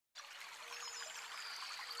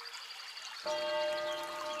This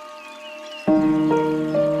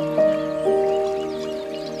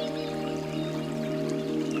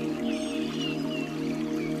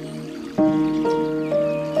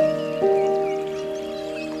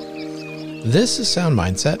is Sound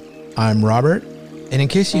Mindset. I'm Robert, and in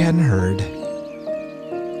case you hadn't heard,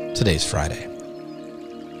 today's Friday.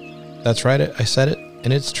 That's right, I said it,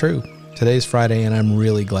 and it's true. Today's Friday, and I'm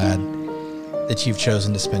really glad that you've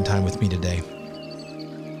chosen to spend time with me today.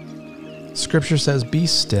 Scripture says, "Be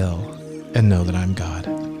still and know that I'm God."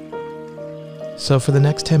 So for the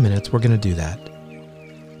next 10 minutes, we're going to do that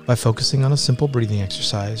by focusing on a simple breathing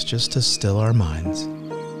exercise just to still our minds.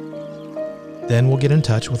 Then we'll get in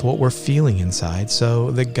touch with what we're feeling inside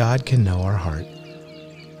so that God can know our heart.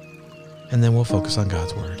 And then we'll focus on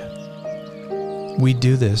God's Word. We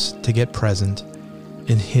do this to get present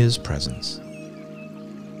in His presence.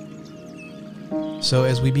 So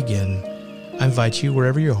as we begin, I invite you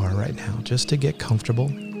wherever you are right now just to get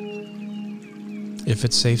comfortable. If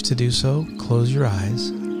it's safe to do so, close your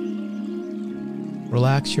eyes.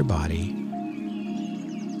 Relax your body.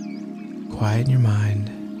 Quieten your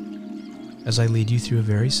mind as I lead you through a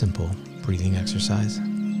very simple breathing exercise.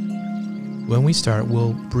 When we start,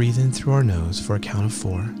 we'll breathe in through our nose for a count of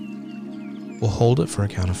 4. We'll hold it for a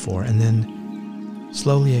count of 4, and then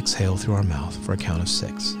slowly exhale through our mouth for a count of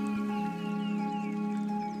 6.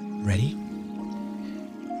 Ready?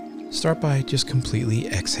 Start by just completely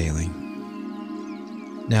exhaling.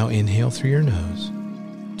 Now inhale through your nose.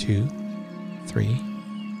 2, 3,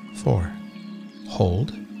 4.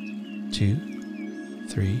 Hold. 2,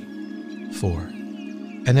 3, 4.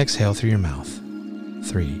 And exhale through your mouth.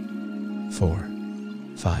 3, 4,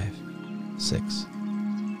 5, 6.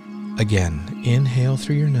 Again, inhale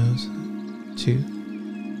through your nose. 2,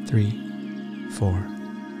 3, 4.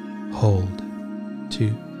 Hold.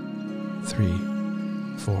 2, 3,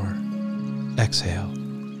 4. Exhale.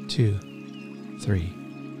 2, 3,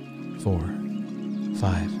 4,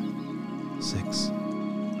 5, 6.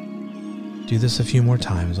 Do this a few more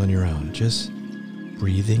times on your own, just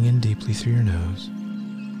breathing in deeply through your nose,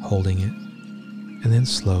 holding it, and then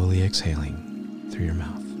slowly exhaling through your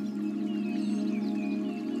mouth.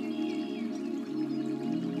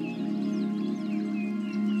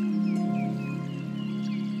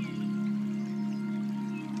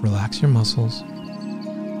 Relax your muscles.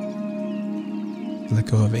 Let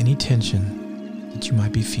go of any tension that you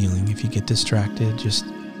might be feeling. If you get distracted, just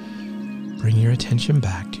bring your attention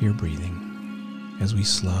back to your breathing as we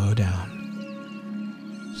slow down.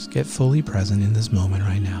 Just get fully present in this moment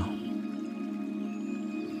right now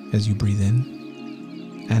as you breathe in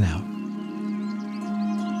and out.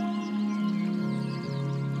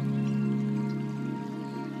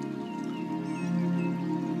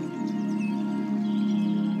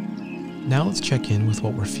 Now let's check in with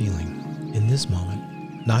what we're feeling in this moment,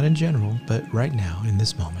 not in general, but right now in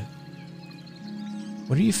this moment.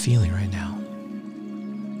 What are you feeling right now?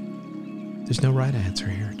 There's no right answer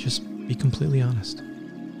here. Just be completely honest.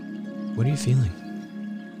 What are you feeling?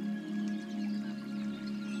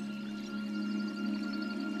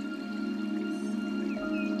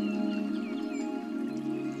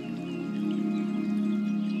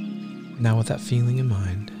 Now with that feeling in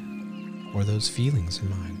mind, or those feelings in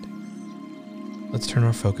mind, let's turn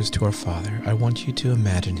our focus to our Father. I want you to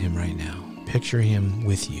imagine Him right now. Picture Him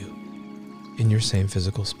with you in your same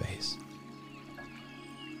physical space.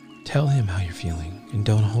 Tell Him how you're feeling and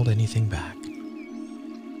don't hold anything back.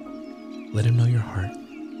 Let Him know your heart.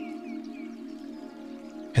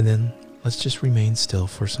 And then let's just remain still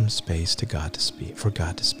for some space for God to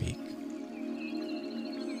speak.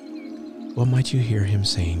 What might you hear Him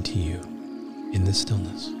saying to you in this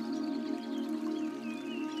stillness?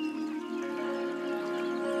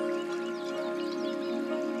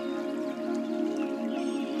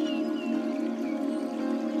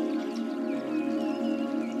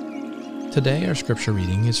 Today our scripture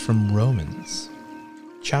reading is from Romans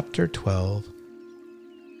chapter 12,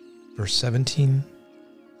 verse 17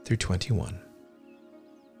 through 21.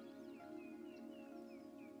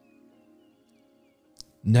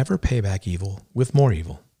 Never pay back evil with more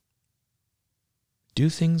evil. Do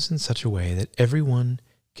things in such a way that everyone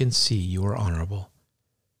can see you are honorable.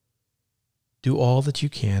 Do all that you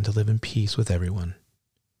can to live in peace with everyone.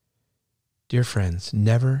 Dear friends,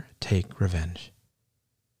 never take revenge.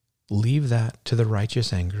 Leave that to the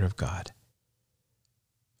righteous anger of God.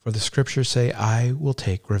 For the scriptures say, "I will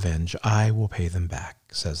take revenge, I will pay them back,"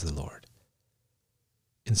 says the Lord.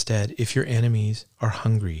 Instead, if your enemies are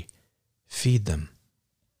hungry, feed them.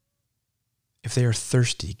 If they are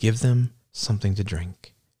thirsty, give them something to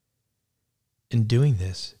drink. In doing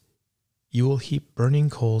this, you will heap burning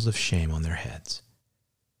coals of shame on their heads.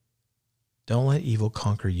 Don't let evil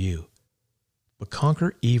conquer you, but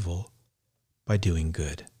conquer evil by doing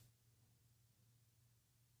good.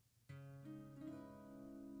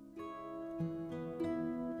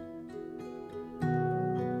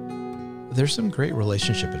 There's some great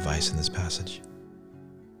relationship advice in this passage.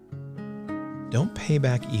 Don't pay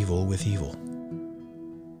back evil with evil.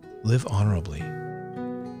 Live honorably.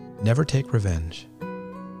 Never take revenge.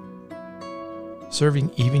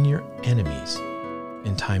 Serving even your enemies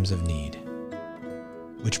in times of need,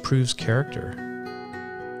 which proves character.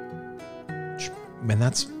 And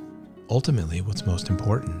that's ultimately what's most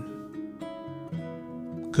important.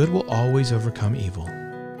 Good will always overcome evil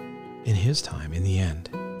in His time, in the end.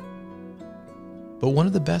 But one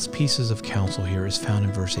of the best pieces of counsel here is found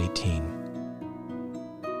in verse 18.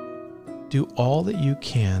 Do all that you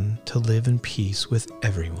can to live in peace with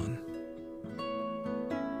everyone.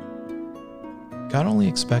 God only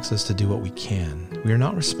expects us to do what we can. We are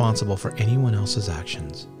not responsible for anyone else's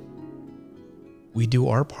actions. We do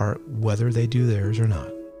our part whether they do theirs or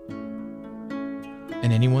not.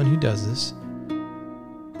 And anyone who does this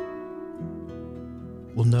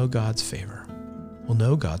will know God's favor, will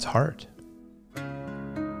know God's heart.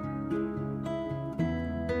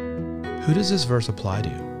 Who does this verse apply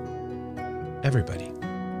to? Everybody.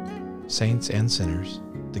 Saints and sinners,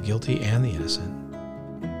 the guilty and the innocent.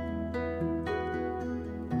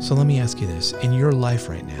 So let me ask you this. In your life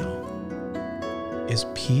right now, is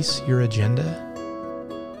peace your agenda?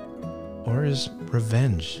 Or is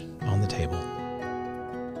revenge on the table?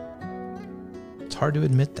 It's hard to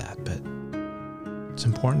admit that, but it's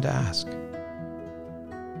important to ask.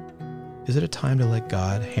 Is it a time to let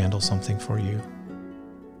God handle something for you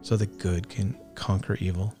so that good can conquer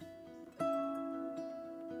evil?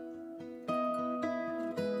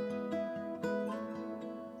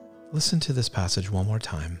 Listen to this passage one more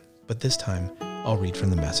time, but this time I'll read from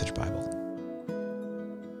the Message Bible.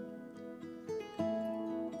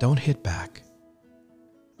 Don't hit back.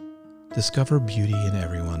 Discover beauty in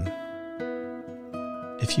everyone.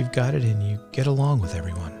 If you've got it in you, get along with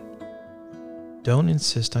everyone. Don't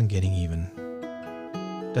insist on getting even.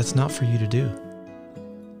 That's not for you to do.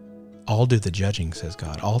 I'll do the judging, says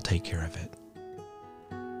God. I'll take care of it.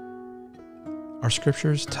 Our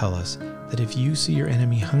scriptures tell us that if you see your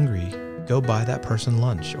enemy hungry, go buy that person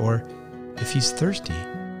lunch, or if he's thirsty,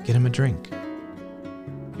 get him a drink.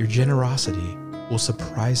 Your generosity will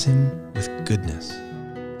surprise him with goodness.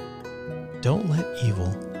 Don't let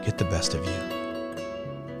evil get the best of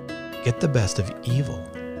you. Get the best of evil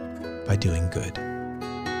by doing good.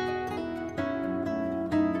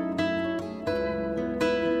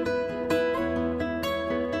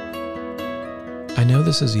 I know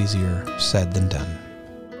this is easier said than done.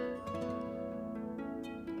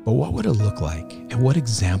 But what would it look like, and what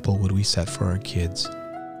example would we set for our kids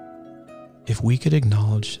if we could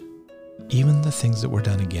acknowledge even the things that were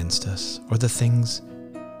done against us, or the things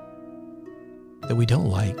that we don't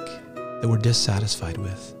like, that we're dissatisfied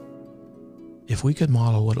with? If we could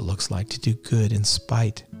model what it looks like to do good in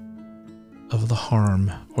spite of the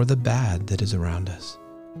harm or the bad that is around us.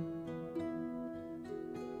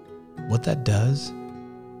 What that does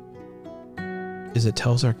is it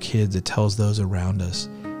tells our kids, it tells those around us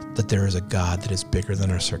that there is a God that is bigger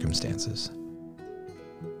than our circumstances.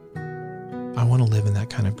 I want to live in that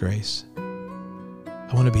kind of grace.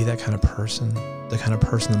 I want to be that kind of person, the kind of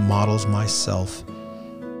person that models myself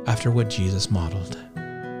after what Jesus modeled,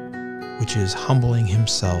 which is humbling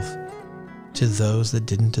himself to those that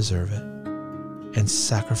didn't deserve it and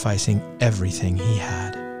sacrificing everything he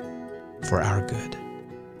had for our good.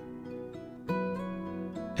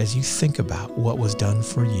 As you think about what was done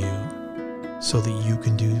for you so that you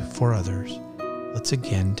can do for others, let's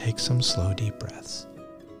again take some slow, deep breaths.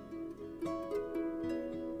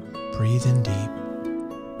 Breathe in deep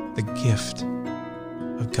the gift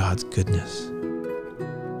of God's goodness.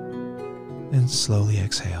 Then slowly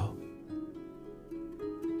exhale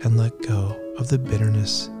and let go of the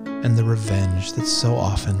bitterness and the revenge that so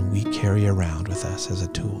often we carry around with us as a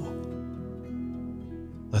tool.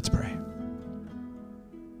 Let's pray.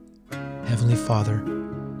 Heavenly Father,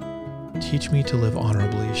 teach me to live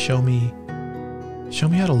honorably. Show me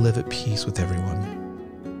how to live at peace with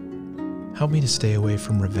everyone. Help me to stay away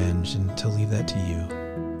from revenge and to leave that to you.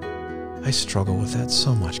 I struggle with that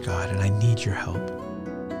so much, God, and I need your help.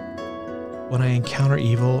 When I encounter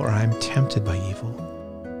evil or I'm tempted by evil,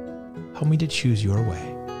 help me to choose your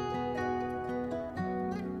way.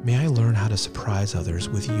 May I learn how to surprise others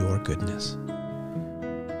with your goodness.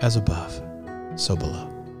 As above, so below.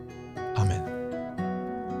 Amen.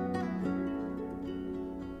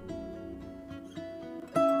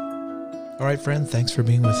 All right, friend, thanks for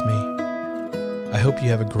being with me. I hope you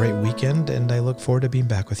have a great weekend, and I look forward to being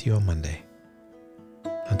back with you on Monday.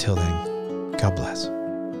 Until then, God bless.